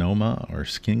melanoma or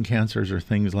skin cancers or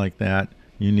things like that,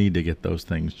 you need to get those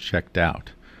things checked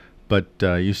out. But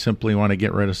you simply want to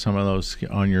get rid of some of those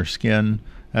on your skin.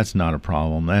 That's not a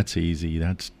problem. That's easy.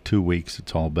 That's 2 weeks.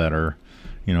 It's all better.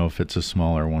 If it's a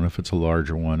smaller one. If it's a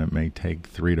larger one, it may take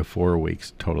 3 to 4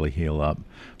 weeks to totally heal up.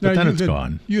 But now, then it's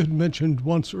gone. You had mentioned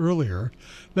once earlier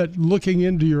that looking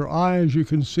into your eyes, you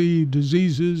can see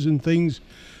diseases and things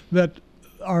that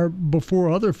are before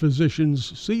other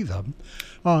physicians see them.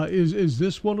 Is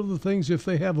this one of the things, if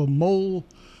they have a mole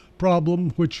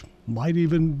problem, which might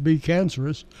even be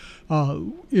cancerous,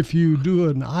 if you do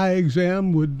an eye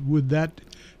exam, would that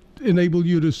enable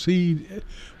you to see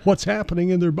what's happening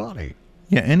in their body?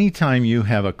 Yeah, anytime you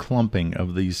have a clumping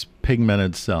of these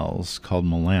pigmented cells called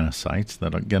melanocytes,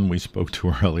 that again we spoke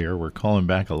to earlier, we're calling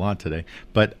back a lot today,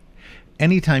 but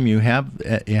anytime you have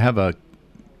a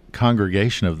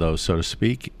congregation of those, so to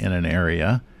speak, in an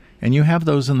area, and you have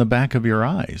those in the back of your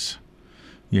eyes,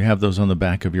 you have those on the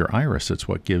back of your iris. It's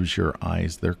what gives your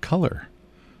eyes their color,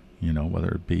 whether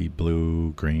it be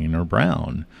blue, green, or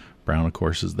brown. Brown, of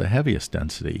course, is the heaviest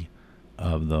density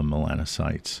of the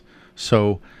melanocytes.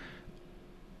 So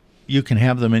you can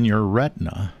have them in your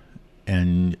retina,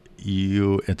 and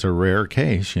it's a rare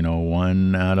case,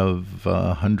 1 out of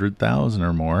 100,000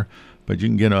 or more, but you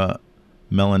can get a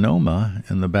melanoma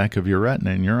in the back of your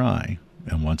retina in your eye.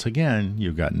 And once again,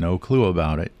 you've got no clue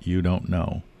about it. You don't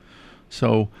know.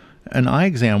 So an eye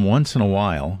exam once in a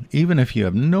while, even if you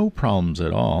have no problems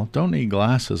at all, don't need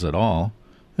glasses at all,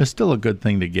 is still a good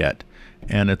thing to get.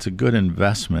 And it's a good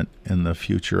investment in the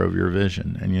future of your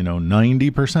vision. And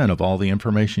 90% of all the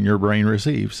information your brain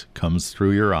receives comes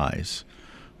through your eyes.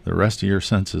 The rest of your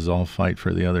senses all fight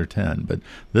for the other 10. But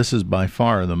this is by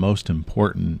far the most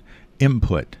important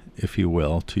input, if you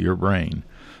will, to your brain.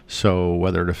 So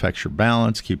whether it affects your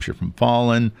balance, keeps you from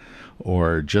falling,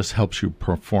 or just helps you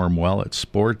perform well at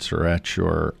sports or at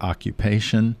your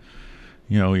occupation,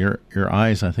 your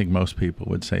eyes, I think most people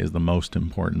would say, is the most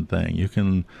important thing. You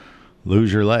can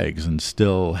lose your legs and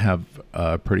still have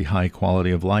a pretty high quality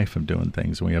of life of doing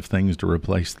things. We have things to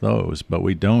replace those, but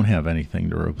we don't have anything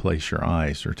to replace your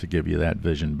eyes or to give you that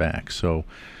vision back. So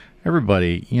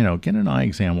everybody, get an eye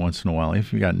exam once in a while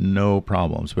if you've got no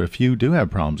problems. But if you do have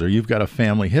problems or you've got a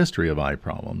family history of eye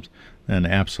problems, then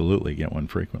absolutely get one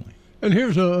frequently. And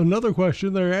here's another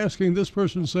question. They're asking, this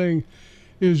person saying,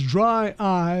 is dry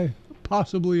eye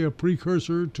possibly a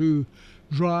precursor to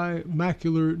dry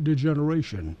macular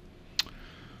degeneration?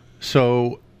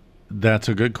 So that's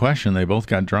a good question. They both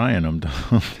got dry in them,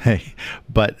 don't they?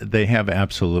 But they have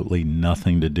absolutely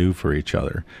nothing to do for each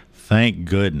other. Thank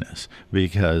goodness,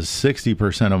 because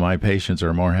 60% of my patients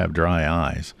or more have dry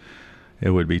eyes.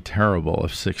 It would be terrible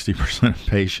if 60% of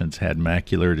patients had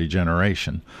macular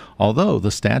degeneration, although the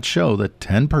stats show that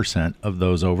 10% of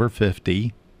those over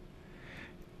 50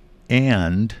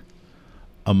 and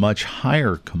a much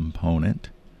higher component,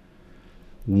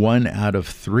 1 out of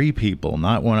 3 people,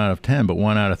 not 1 out of 10, but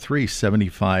 1 out of 3,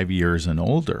 75 years and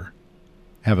older,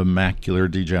 have a macular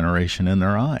degeneration in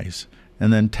their eyes.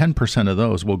 And then 10% of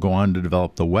those will go on to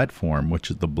develop the wet form, which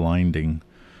is the blinding,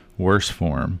 worse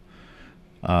form.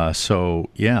 So,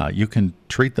 yeah, you can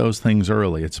treat those things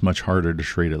early. It's much harder to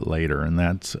treat it later. And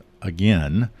that's,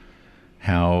 again,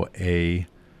 how a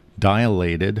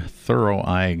dilated, thorough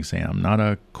eye exam, not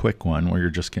a quick one where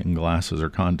you're just getting glasses or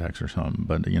contacts or something,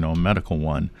 but, a medical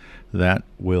one, that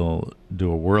will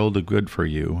do a world of good for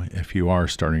you if you are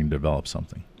starting to develop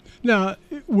something. Now,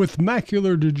 with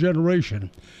macular degeneration,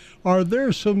 are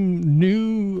there some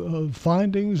new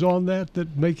findings on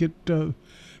that make it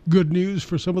good news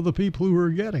for some of the people who are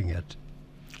getting it?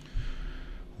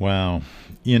 Wow.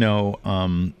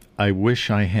 I wish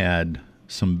I had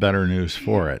some better news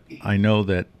for it. I know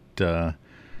that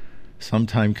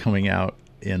sometime coming out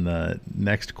in the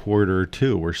next quarter or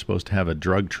two, we're supposed to have a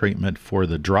drug treatment for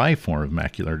the dry form of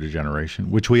macular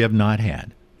degeneration, which we have not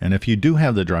had. And if you do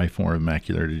have the dry form of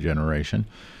macular degeneration,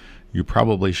 you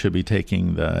probably should be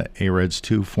taking the AREDS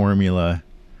 2 formula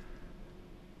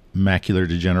macular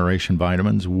degeneration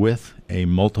vitamins with a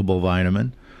multiple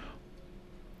vitamin,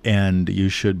 and you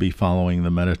should be following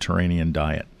the Mediterranean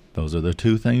diet. Those are the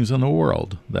two things in the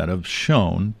world that have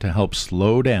shown to help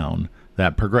slow down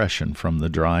that progression from the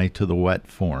dry to the wet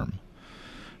form.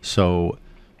 So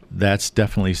that's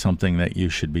definitely something that you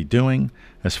should be doing.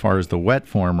 As far as the wet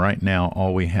form, right now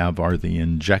all we have are the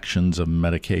injections of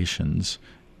medications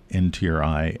into your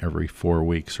eye every 4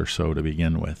 weeks or so to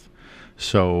begin with.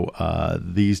 So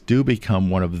these do become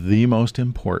one of the most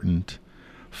important,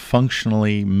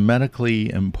 functionally, medically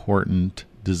important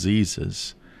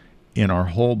diseases in our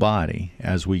whole body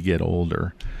as we get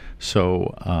older.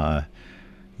 So, a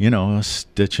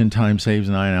stitch in time saves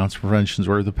 9 ounce prevention's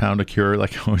worth a pound of cure,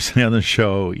 like I always say on the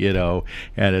show,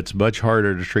 and it's much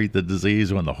harder to treat the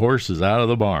disease when the horse is out of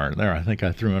the barn. There, I think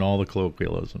I threw in all the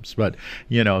colloquialisms. But,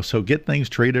 so get things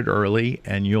treated early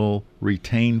and you'll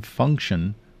retain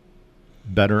function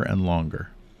better and longer.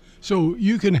 So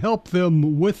you can help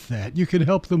them with that. You can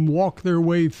help them walk their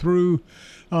way through,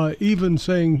 even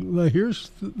saying, here's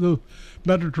the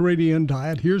Mediterranean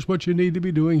diet. Here's what you need to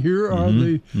be doing. Here are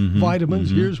the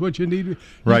vitamins. Here's what you need.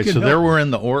 Right. So there we're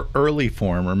in the early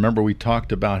form. Remember, we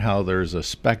talked about how there's a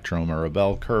spectrum or a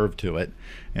bell curve to it.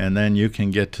 And then you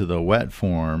can get to the wet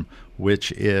form,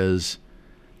 which is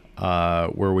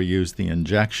where we use the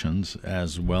injections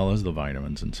as well as the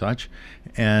vitamins and such.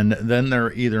 And then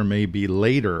there either may be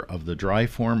later of the dry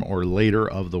form or later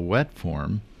of the wet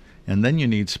form. And then you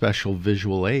need special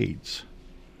visual aids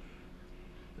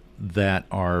that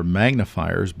are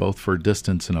magnifiers, both for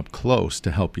distance and up close,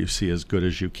 to help you see as good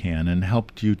as you can and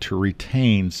help you to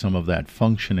retain some of that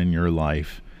function in your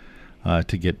life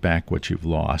to get back what you've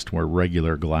lost, where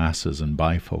regular glasses and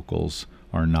bifocals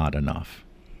are not enough.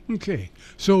 Okay,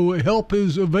 so help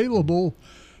is available,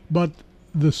 but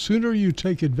the sooner you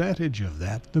take advantage of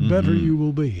that, the better you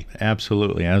will be.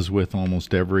 Absolutely, as with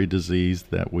almost every disease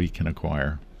that we can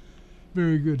acquire.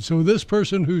 Very good. So this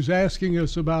person who's asking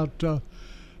us about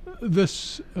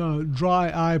this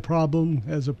dry eye problem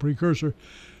as a precursor,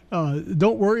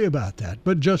 don't worry about that,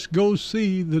 but just go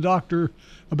see the doctor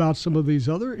about some of these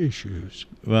other issues.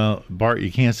 Well, Bart,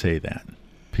 you can't say that.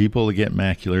 People that get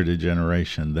macular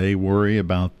degeneration, they worry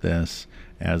about this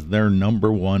as their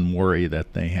number one worry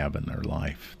that they have in their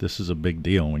life. This is a big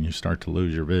deal when you start to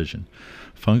lose your vision.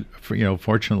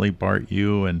 Fortunately, Bart,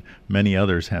 you and many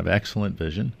others have excellent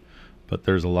vision, but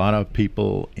there's a lot of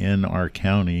people in our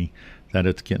county that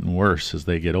it's getting worse as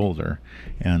they get older,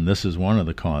 and this is one of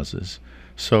the causes.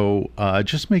 So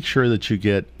just make sure that you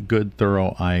get good,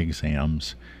 thorough eye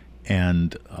exams,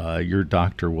 and your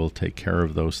doctor will take care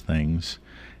of those things.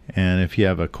 And if you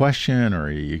have a question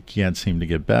or you can't seem to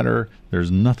get better,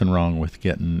 there's nothing wrong with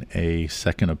getting a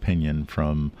second opinion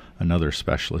from another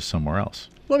specialist somewhere else.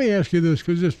 Let me ask you this,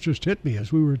 because this just hit me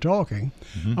as we were talking.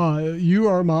 You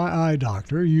are my eye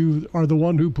doctor. You are the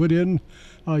one who put in,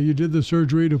 you did the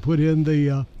surgery to put in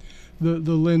the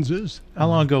lenses. How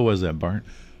long ago was that, Bart?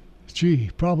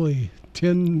 Probably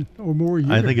 10 or more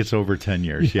years. I think it's over 10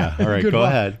 years, yeah. All right, go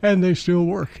ahead. And they still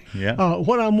work. Yeah.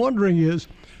 What I'm wondering is,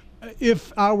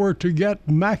 if I were to get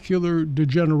macular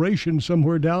degeneration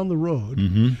somewhere down the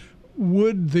road,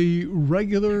 would the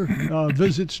regular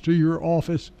visits to your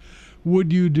office,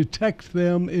 would you detect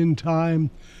them in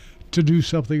time to do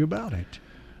something about it?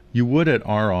 You would at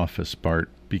our office, Bart,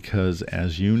 because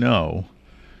as you know,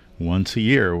 once a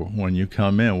year when you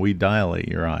come in, we dilate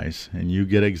your eyes, and you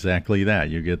get exactly that.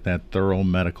 You get that thorough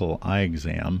medical eye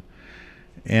exam.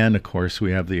 And, of course,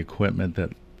 we have the equipment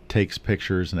that takes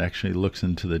pictures and actually looks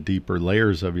into the deeper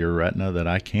layers of your retina that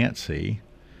I can't see.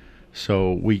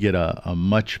 So we get a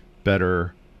much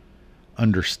better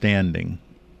understanding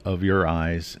of your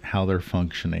eyes, how they're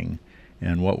functioning,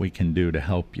 and what we can do to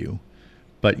help you.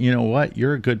 But you know what?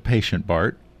 You're a good patient,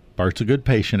 Bart. Bart's a good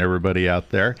patient, everybody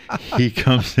out there. He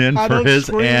comes in for his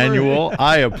annual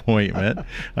eye appointment.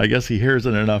 I guess he hears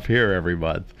it enough here every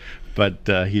month,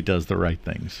 but he does the right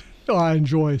things. I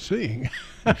enjoy seeing.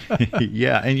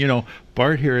 Yeah, and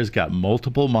Bart here has got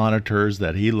multiple monitors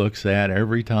that he looks at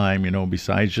every time,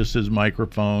 besides just his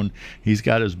microphone. He's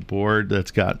got his board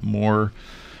that's got more,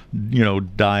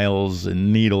 dials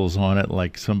and needles on it,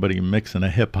 like somebody mixing a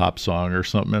hip-hop song or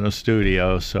something in a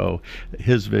studio. So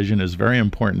his vision is very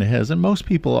important to his, and most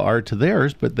people are to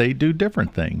theirs, but they do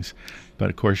different things. But,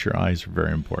 of course, your eyes are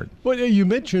very important. Well, you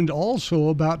mentioned also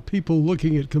about people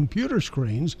looking at computer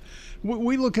screens.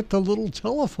 We look at the little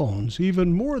telephones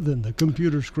even more than the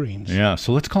computer screens. Yeah,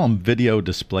 so let's call them video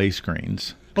display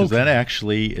screens. Because that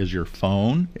actually is your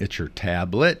phone, it's your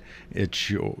tablet, it's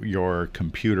your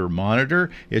computer monitor,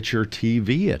 it's your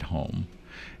TV at home.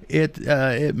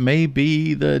 It may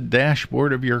be the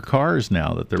dashboard of your cars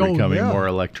now that they're becoming more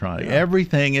electronic. Yeah.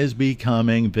 Everything is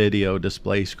becoming video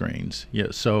display screens. Yeah,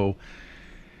 so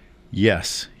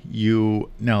yes,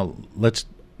 now let's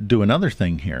do another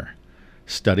thing here.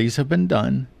 Studies have been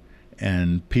done,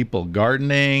 and people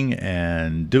gardening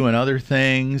and doing other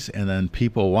things, and then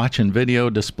people watching video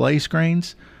display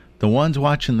screens. The ones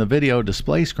watching the video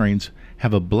display screens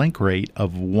have a blink rate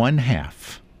of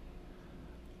 1/2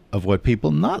 of what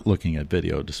people not looking at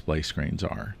video display screens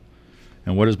are.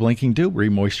 And what does blinking do?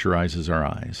 Remoisturizes our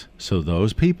eyes. So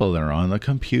those people that are on the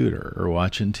computer or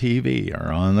watching TV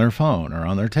or on their phone or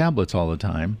on their tablets all the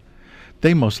time,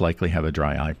 they most likely have a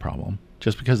dry eye problem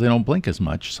just because they don't blink as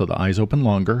much. So the eyes open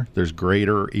longer. There's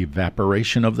greater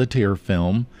evaporation of the tear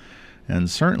film. And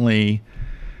certainly,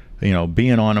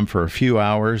 being on them for a few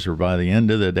hours or by the end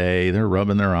of the day, they're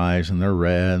rubbing their eyes and they're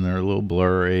red and they're a little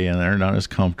blurry and they're not as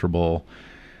comfortable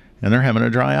and they're having a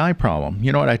dry eye problem.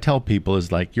 You know what I tell people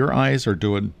is like, your eyes are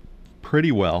doing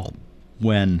pretty well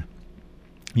when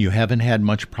you haven't had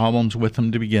much problems with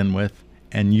them to begin with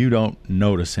and you don't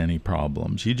notice any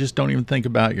problems. You just don't even think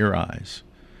about your eyes.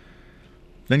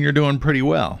 Then you're doing pretty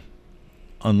well.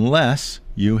 Unless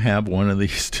you have one of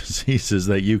these diseases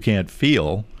that you can't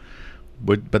feel,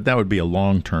 but that would be a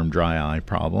long-term dry eye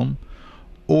problem,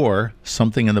 or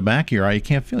something in the back of your eye you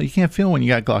can't feel. You can't feel when you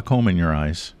got glaucoma in your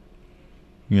eyes,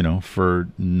 for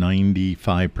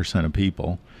 95% of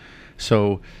people.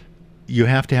 So you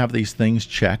have to have these things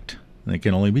checked. They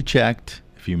can only be checked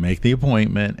if you make the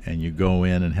appointment and you go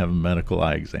in and have a medical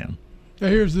eye exam. Now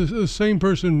here's the same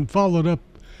person followed up,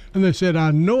 and they said,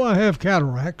 I know I have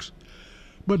cataracts,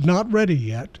 but not ready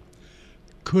yet.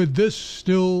 Could this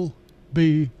still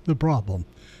be the problem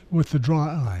with the dry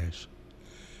eyes?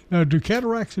 Now, do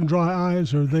cataracts and dry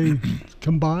eyes, are they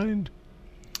combined?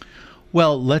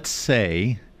 Well, let's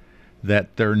say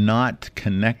that they're not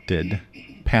connected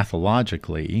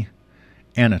pathologically,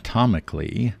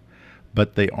 anatomically,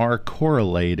 but they are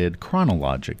correlated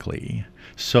chronologically,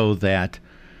 so that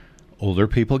older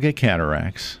people get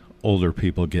cataracts, older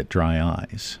people get dry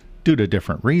eyes due to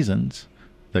different reasons.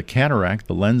 The cataract,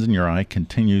 the lens in your eye,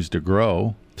 continues to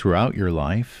grow throughout your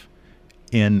life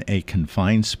in a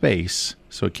confined space,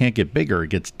 so it can't get bigger,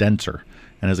 it gets denser.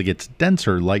 And as it gets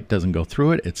denser, light doesn't go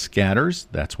through it, it scatters.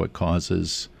 That's what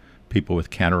causes people with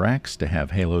cataracts to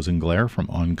have halos and glare from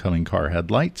oncoming car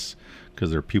headlights,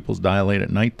 because their pupils dilate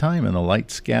at nighttime and the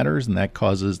light scatters, and that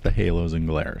causes the halos and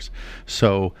glares.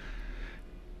 So,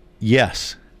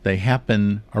 yes, they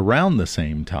happen around the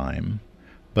same time,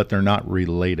 but they're not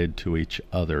related to each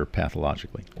other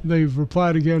pathologically. They've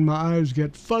replied again, my eyes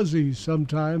get fuzzy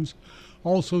sometimes.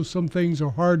 Also, some things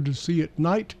are hard to see at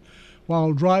night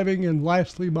while driving. And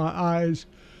lastly, my eyes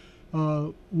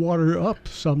water up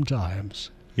sometimes.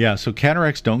 Yeah, so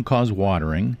cataracts don't cause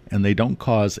watering, and they don't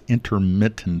cause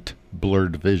intermittent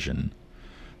blurred vision.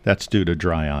 That's due to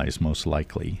dry eyes, most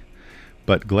likely.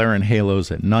 But glare and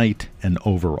halos at night and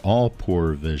overall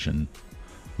poor vision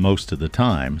most of the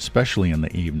time, especially in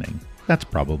the evening, that's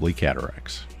probably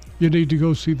cataracts. You need to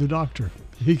go see the doctor.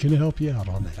 He can help you out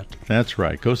on that. That's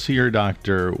right. Go see your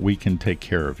doctor. We can take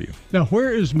care of you. Now,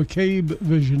 where is McCabe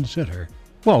Vision Center?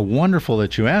 Well, wonderful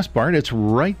that you asked, Bart. It's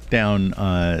right down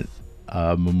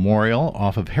Memorial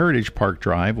off of Heritage Park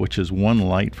Drive, which is one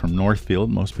light from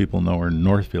Northfield. Most people know where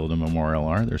Northfield and Memorial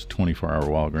are. There's 24-hour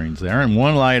Walgreens there. And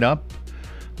one light up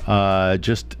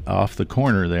just off the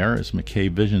corner there is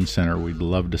McCabe Vision Center. We'd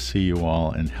love to see you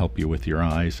all and help you with your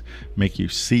eyes, make you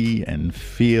see and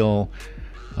feel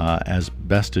as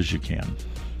best as you can.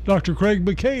 Dr. Craig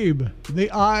McCabe, the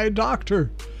eye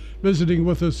doctor, visiting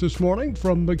with us this morning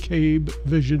from McCabe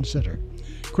Vision Center.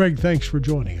 Craig, thanks for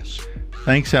joining us.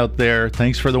 Thanks out there.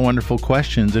 Thanks for the wonderful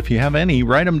questions. If you have any,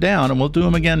 write them down, and we'll do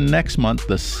them again next month,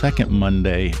 the second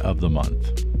Monday of the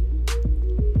month.